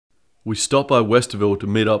We stopped by Westerville to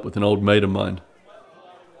meet up with an old mate of mine.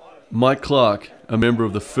 Mike Clark, a member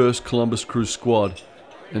of the first Columbus Crew squad,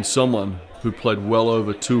 and someone who played well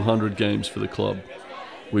over 200 games for the club.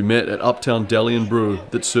 We met at Uptown Deli and Brew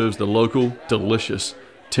that serves the local, delicious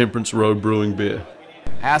Temperance Road brewing beer.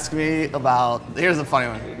 Ask me about, here's a funny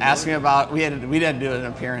one. Ask me about, we had to do an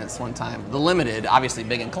appearance one time. The Limited, obviously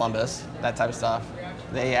big in Columbus, that type of stuff.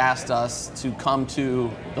 They asked us to come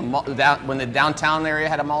to the mall, when the downtown area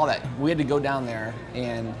had a mall, that we had to go down there,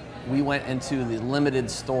 and we went into the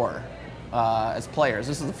Limited store as players.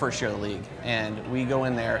 This is the first year of the league. And we go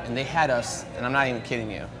in there, and they had us, and I'm not even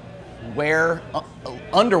kidding you, wear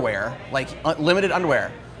underwear, like limited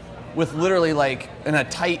underwear, with literally like in a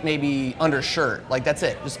tight maybe undershirt, like that's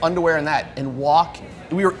it, just underwear and that, and walk.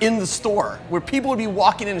 We were in the store where people would be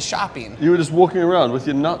walking in and shopping. You were just walking around with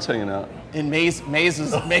your nuts hanging out. And Maze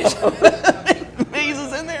is in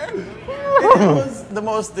there. And it was the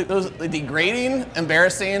most degrading,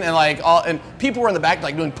 embarrassing, and and people were in the back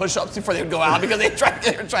like doing push-ups before they would go out because they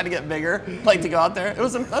were trying to get bigger, like to go out there. That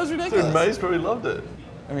was ridiculous. Dude, Maze probably loved it.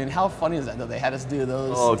 I mean, how funny is that though? They had us do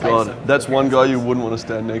those. Oh God, that's one guy you wouldn't want to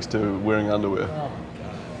stand next to wearing underwear. Oh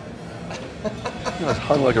my God. He was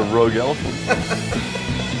hung like a rogue elephant.